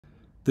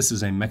This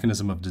is a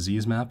mechanism of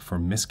disease map for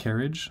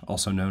miscarriage,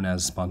 also known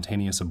as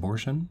spontaneous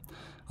abortion.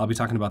 I'll be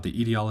talking about the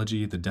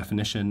etiology, the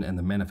definition, and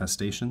the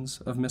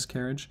manifestations of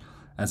miscarriage.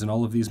 As in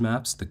all of these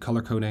maps, the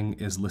color coding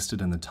is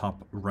listed in the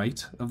top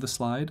right of the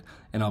slide,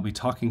 and I'll be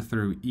talking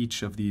through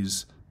each of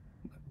these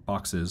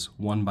boxes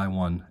one by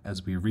one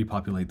as we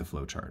repopulate the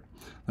flowchart.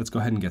 Let's go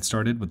ahead and get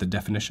started with the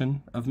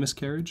definition of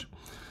miscarriage.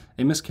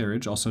 A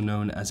miscarriage, also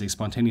known as a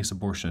spontaneous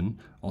abortion,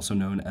 also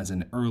known as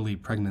an early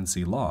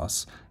pregnancy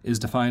loss, is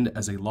defined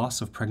as a loss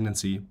of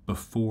pregnancy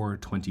before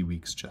 20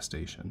 weeks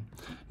gestation.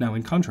 Now,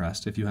 in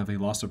contrast, if you have a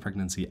loss of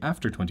pregnancy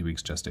after 20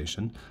 weeks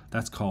gestation,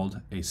 that's called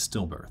a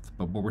stillbirth.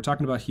 But what we're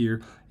talking about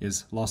here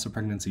is loss of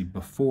pregnancy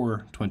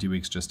before 20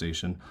 weeks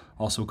gestation,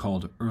 also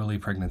called early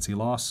pregnancy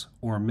loss,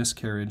 or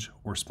miscarriage,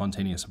 or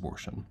spontaneous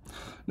abortion.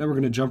 Now we're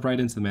going to jump right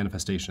into the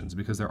manifestations,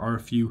 because there are a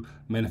few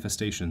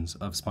manifestations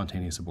of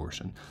spontaneous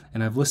abortion,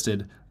 and I've listed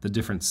the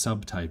different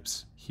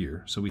subtypes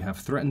here. So we have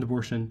threatened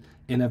abortion,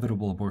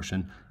 inevitable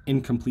abortion,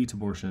 incomplete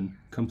abortion,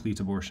 complete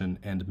abortion,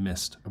 and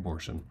missed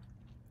abortion.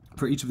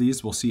 For each of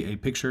these, we'll see a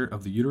picture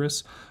of the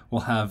uterus.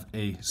 We'll have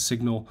a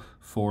signal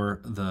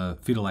for the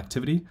fetal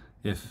activity,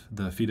 if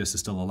the fetus is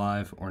still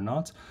alive or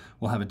not.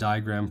 We'll have a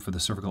diagram for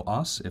the cervical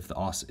os, if the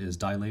os is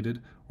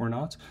dilated or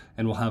not.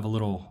 And we'll have a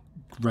little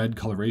red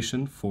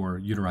coloration for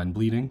uterine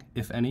bleeding,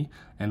 if any.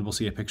 And we'll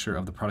see a picture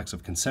of the products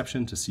of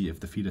conception to see if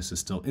the fetus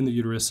is still in the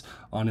uterus,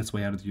 on its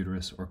way out of the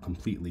uterus, or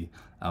completely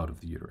out of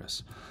the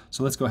uterus.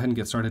 So let's go ahead and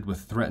get started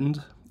with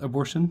threatened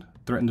abortion.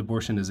 Threatened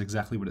abortion is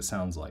exactly what it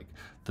sounds like.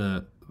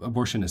 The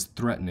abortion is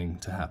threatening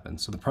to happen.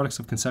 So the products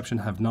of conception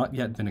have not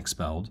yet been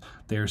expelled.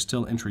 They are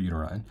still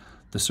intrauterine.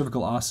 The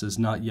cervical os is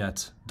not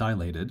yet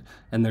dilated,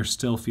 and there's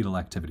still fetal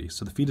activity.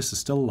 So the fetus is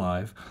still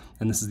alive,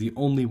 and this is the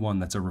only one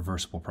that's a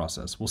reversible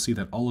process. We'll see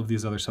that all of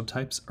these other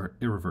subtypes are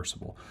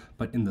irreversible.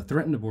 But in the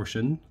threatened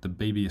abortion, the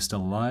baby is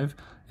still alive,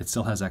 it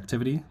still has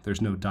activity,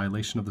 there's no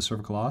dilation of the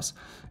cervical os,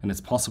 and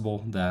it's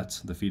possible that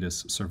the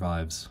fetus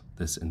survives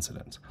this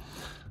incident.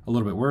 A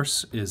little bit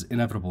worse is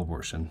inevitable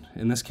abortion.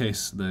 In this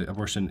case, the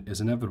abortion is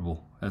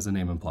inevitable, as the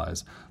name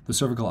implies. The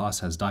cervical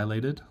os has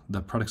dilated,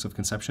 the products of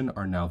conception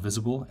are now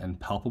visible and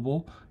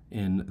palpable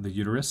in the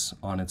uterus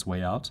on its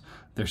way out.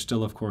 There's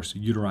still, of course,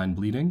 uterine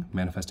bleeding,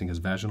 manifesting as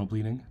vaginal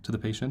bleeding to the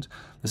patient.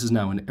 This is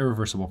now an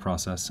irreversible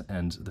process,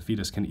 and the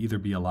fetus can either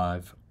be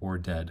alive or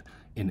dead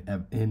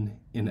in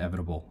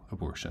inevitable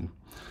abortion.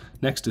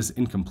 Next is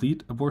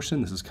incomplete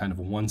abortion. This is kind of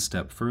one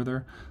step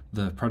further.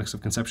 The products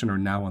of conception are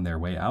now on their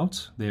way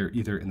out. They are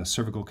either in the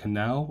cervical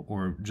canal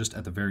or just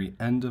at the very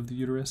end of the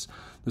uterus.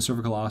 The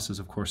cervical os is,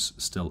 of course,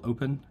 still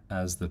open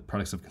as the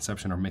products of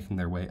conception are making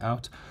their way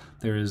out.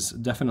 There is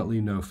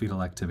definitely no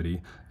fetal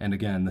activity, and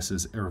again, this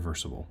is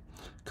irreversible.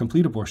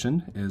 Complete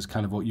abortion is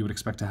kind of what you would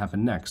expect to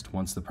happen next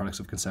once the products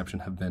of conception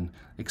have been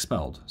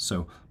expelled.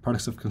 So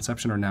products of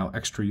conception are now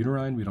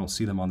extrauterine. We don't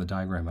see them on the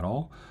diagram at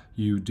all.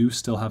 You do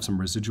still have some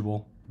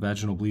residual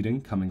vaginal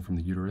bleeding coming from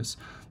the uterus.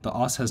 The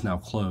os has now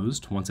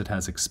closed once it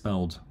has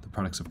expelled the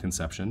products of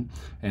conception,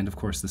 and of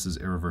course this is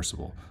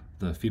irreversible.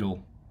 The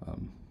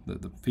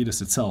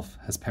fetus itself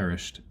has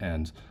perished,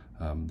 and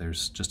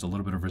there's just a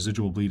little bit of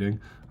residual bleeding.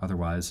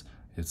 Otherwise,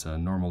 it's a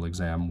normal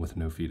exam with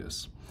no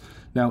fetus.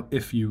 Now,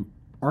 if you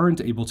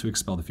aren't able to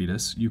expel the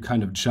fetus, you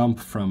kind of jump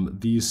from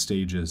these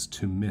stages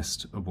to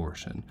missed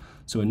abortion.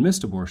 So in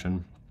missed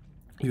abortion,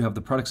 you have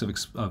the products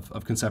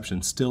of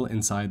conception still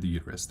inside the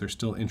uterus. They're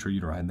still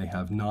intrauterine. They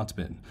have not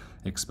been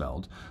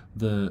expelled.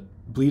 The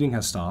bleeding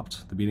has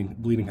stopped. The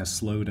bleeding has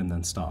slowed and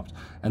then stopped.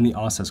 And the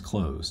os has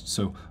closed.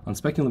 So on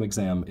speculum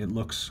exam, it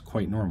looks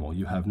quite normal.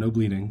 You have no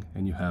bleeding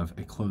and you have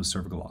a closed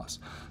cervical os.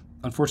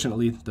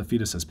 Unfortunately, the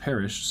fetus has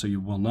perished, so you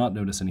will not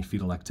notice any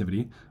fetal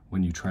activity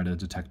when you try to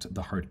detect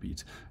the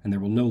heartbeat, and there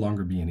will no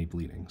longer be any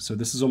bleeding. So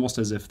this is almost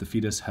as if the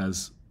fetus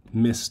has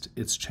missed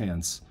its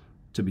chance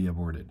to be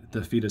aborted.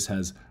 The fetus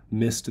has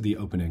missed the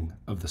opening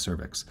of the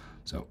cervix.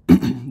 So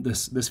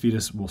this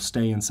fetus will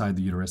stay inside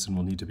the uterus and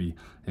will need to be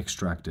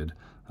extracted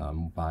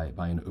by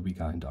an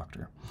OB-GYN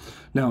doctor.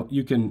 Now,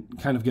 you can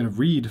kind of get a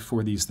read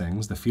for these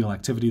things, the fetal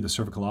activity, the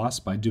cervical os,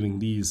 by doing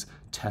these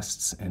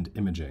tests and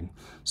imaging.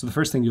 So the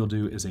first thing you'll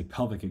do is a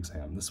pelvic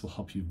exam. This will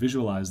help you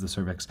visualize the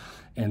cervix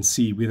and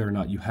see whether or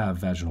not you have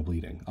vaginal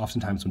bleeding.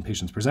 Oftentimes when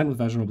patients present with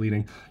vaginal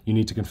bleeding, you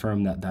need to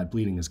confirm that that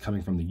bleeding is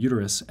coming from the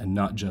uterus and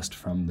not just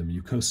from the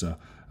mucosa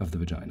of the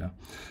vagina.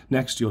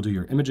 Next, you'll do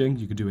your imaging.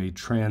 You could do a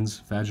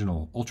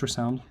transvaginal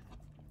ultrasound.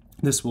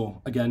 This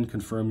will, again,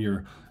 confirm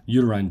your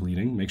uterine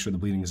bleeding, make sure the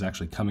bleeding is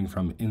actually coming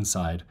from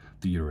inside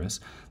the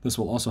uterus. This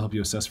will also help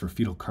you assess for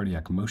fetal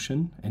cardiac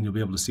motion, and you'll be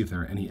able to see if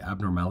there are any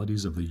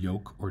abnormalities of the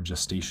yolk or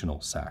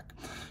gestational sac.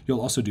 You'll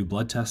also do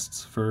blood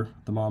tests for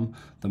the mom.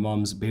 The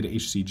mom's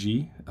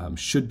beta-HCG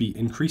should be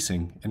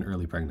increasing in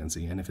early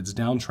pregnancy, and if it's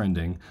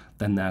downtrending,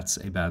 then that's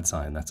a bad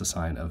sign. That's a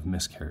sign of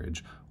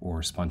miscarriage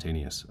or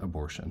spontaneous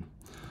abortion.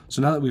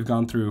 So now that we've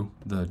gone through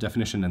the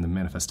definition and the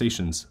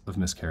manifestations of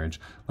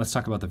miscarriage, let's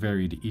talk about the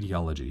varied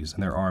etiologies.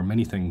 And there are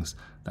many things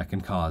that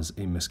can cause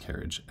a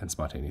miscarriage and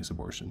spontaneous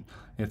abortion.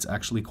 It's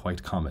actually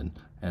quite common,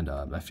 and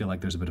I feel like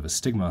there's a bit of a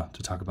stigma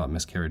to talk about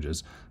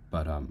miscarriages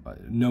but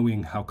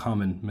knowing how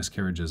common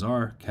miscarriages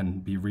are can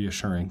be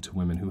reassuring to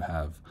women who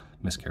have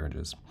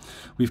miscarriages.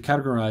 We've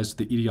categorized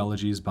the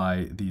etiologies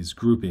by these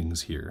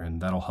groupings here,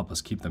 and that'll help us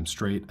keep them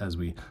straight as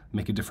we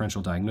make a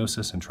differential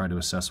diagnosis and try to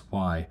assess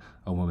why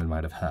a woman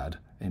might have had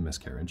a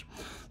miscarriage.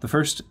 The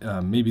first,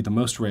 maybe the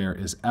most rare,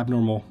 is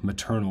abnormal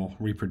maternal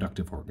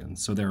reproductive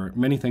organs. So there are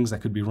many things that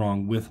could be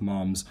wrong with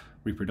mom's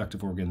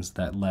reproductive organs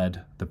that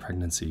led the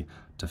pregnancy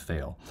to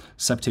fail.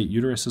 Septate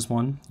uterus is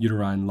one,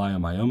 uterine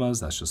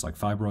leiomyomas, that's just like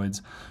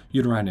fibroids,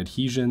 uterine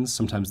adhesions,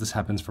 sometimes this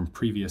happens from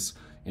previous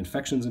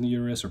infections in the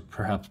uterus or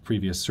perhaps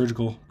previous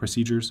surgical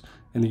procedures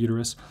in the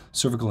uterus.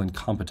 Cervical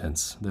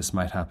incompetence, this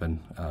might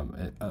happen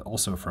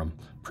also from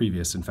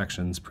previous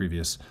infections,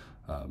 previous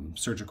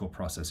surgical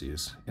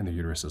processes in the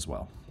uterus as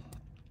well.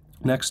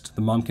 Next,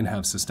 the mom can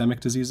have systemic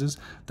diseases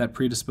that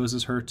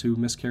predisposes her to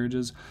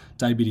miscarriages.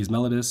 Diabetes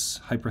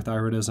mellitus,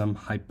 hyperthyroidism,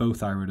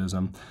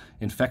 hypothyroidism,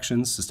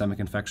 infections, systemic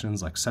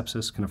infections like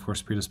sepsis can of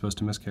course predispose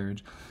to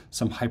miscarriage.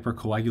 Some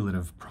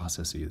hypercoagulative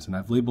processes, and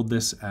I've labeled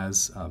this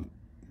as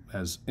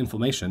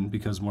inflammation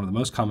because one of the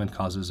most common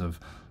causes of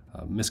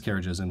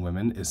miscarriages in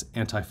women is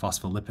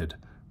antiphospholipid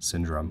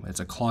syndrome.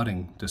 It's a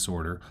clotting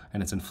disorder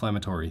and it's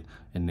inflammatory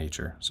in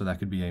nature. So that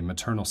could be a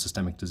maternal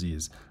systemic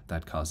disease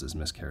that causes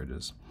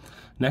miscarriages.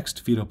 Next,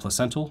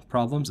 fetal-placental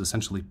problems,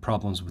 essentially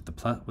problems with the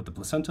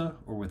placenta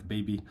or with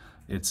baby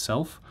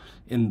itself.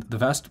 In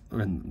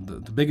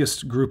the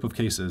biggest group of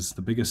cases,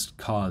 the biggest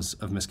cause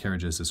of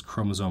miscarriages is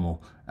chromosomal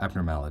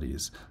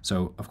abnormalities.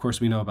 So of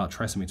course we know about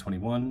trisomy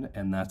 21,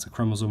 and that's a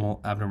chromosomal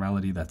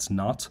abnormality that's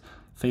not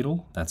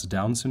fatal, that's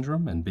Down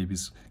syndrome, and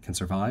babies can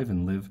survive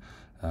and live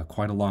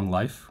quite a long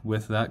life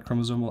with that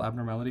chromosomal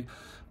abnormality.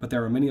 But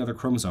there are many other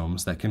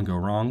chromosomes that can go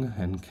wrong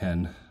and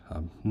can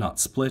not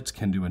split,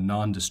 can do a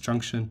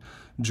non-disjunction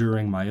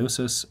during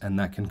meiosis, and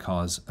that can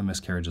cause a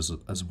miscarriage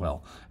as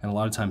well. And a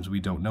lot of times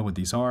we don't know what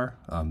these are.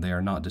 They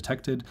are not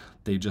detected.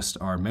 They just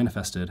are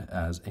manifested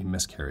as a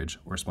miscarriage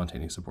or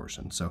spontaneous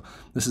abortion. So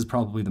this is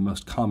probably the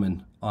most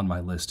common on my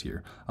list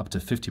here. Up to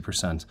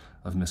 50%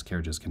 of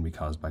miscarriages can be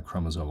caused by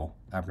chromosomal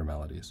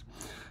abnormalities.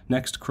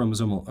 Next,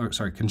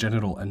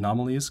 congenital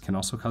anomalies can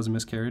also cause a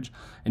miscarriage,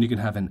 and you can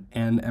have an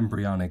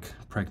anembryonic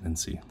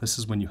pregnancy. This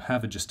is when you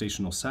have a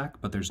gestational sac,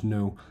 but there's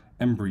no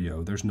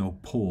embryo, there's no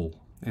pole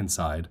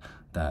inside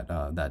that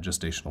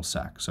gestational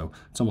sac. So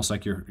it's almost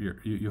like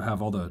you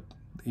have all the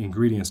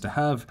ingredients to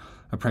have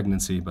a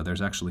pregnancy, but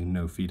there's actually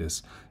no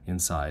fetus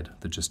inside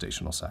the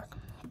gestational sac.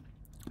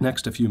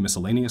 Next, a few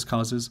miscellaneous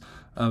causes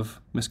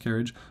of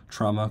miscarriage.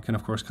 Trauma can,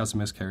 of course, cause a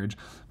miscarriage.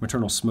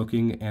 Maternal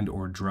smoking and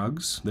or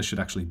drugs. This should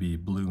actually be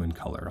blue in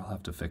color. I'll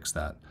have to fix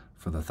that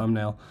for the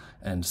thumbnail.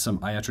 And some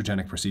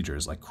iatrogenic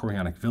procedures like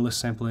chorionic villus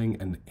sampling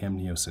and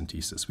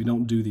amniocentesis. We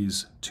don't do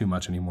these too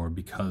much anymore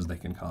because they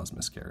can cause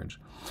miscarriage.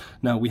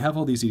 Now, we have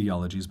all these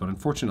etiologies, but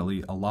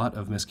unfortunately, a lot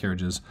of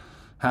miscarriages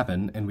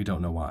happen and we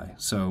don't know why.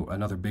 So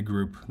another big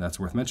group that's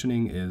worth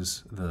mentioning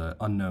is the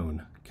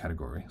unknown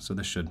category. So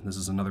this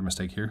is another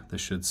mistake here. This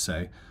should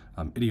say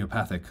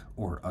idiopathic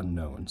or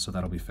unknown. So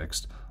that'll be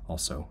fixed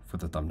also for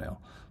the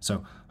thumbnail.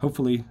 So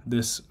hopefully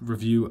this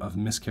review of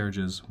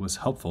miscarriages was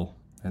helpful,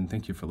 and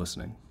thank you for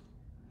listening.